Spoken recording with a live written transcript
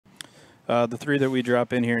The three that we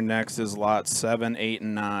drop in here next is lot 7, 8,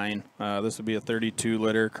 and 9. This would be a 32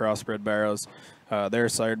 litter crossbred barrows. They're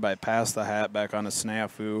sired by Pass the Hat back on a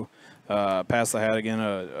snafu. Pass the Hat again,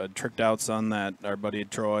 a tricked out son that our buddy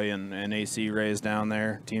Troy and AC raised down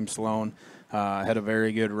there. Team Sloan had a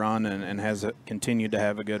very good run and has continued to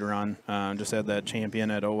have a good run. Just had that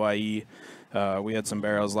champion at OYE. We had some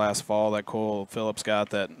barrows last fall that Cole Phillips got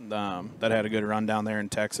that had a good run down there in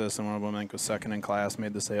Texas, and one of them I think was second in class,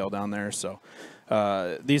 made the sale down there. So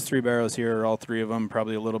these three barrows here, all three of them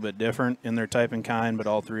probably a little bit different in their type and kind, but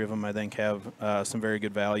all three of them I think have some very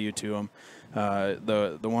good value to them.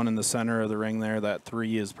 The one in the center of the ring there, that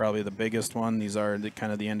 3 is probably the biggest one. These are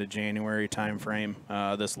kind of the end of January time frame,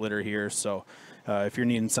 this litter here. So if you're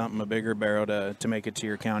needing something, a bigger barrow to make it to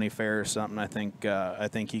your county fair or something, I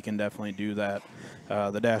think he can definitely do that.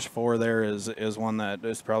 The -4 there is one that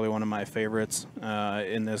is probably one of my favorites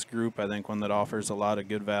in this group. I think one that offers a lot of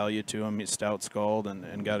good value to him. He's stout skulled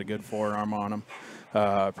and got a good forearm on him.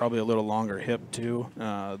 Probably a little longer hip too,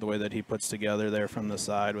 the way that he puts together there from the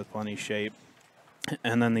side with plenty of shape.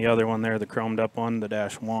 And then the other one there, the chromed up one, the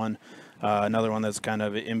 -1, another one that's kind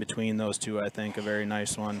of in between those two, I think, a very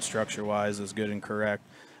nice one. Structure-wise is good and correct.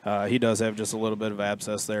 He does have just a little bit of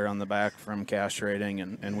abscess there on the back from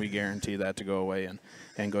castrating, and we guarantee that to go away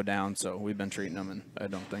and go down. So we've been treating him, and I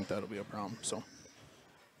don't think that'll be a problem. So.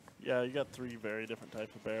 Yeah, you got 3 very different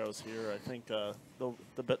types of barrows here. I think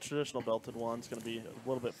the traditional belted one's going to be a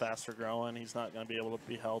little bit faster growing. He's not going to be able to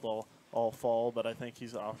be held all fall, but I think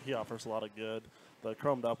he offers a lot of good. The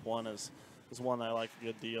chromed up one is one I like a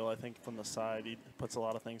good deal. I think from the side he puts a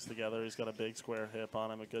lot of things together. He's got a big square hip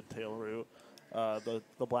on him, a good tail root. The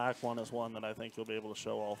black one is one that I think you'll be able to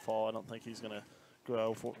show all fall. I don't think he's going to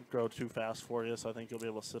grow too fast for you, so I think you'll be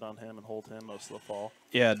able to sit on him and hold him most of the fall.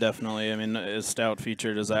 Yeah, definitely. I mean, as stout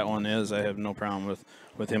featured as that one is, I have no problem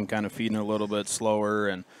with him kind of feeding a little bit slower,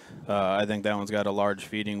 and I think that one's got a large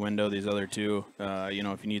feeding window. These other two, you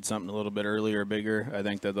know, if you need something a little bit earlier or bigger, I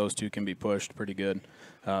think that those two can be pushed pretty good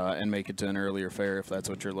and make it to an earlier fair if that's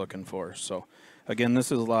what you're looking for. So again,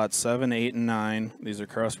 this is lot 7, 8, and 9. These are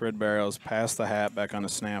crossbred barrows, Pass the Hat back on a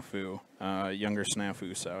snafu, younger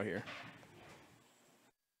snafu sow here.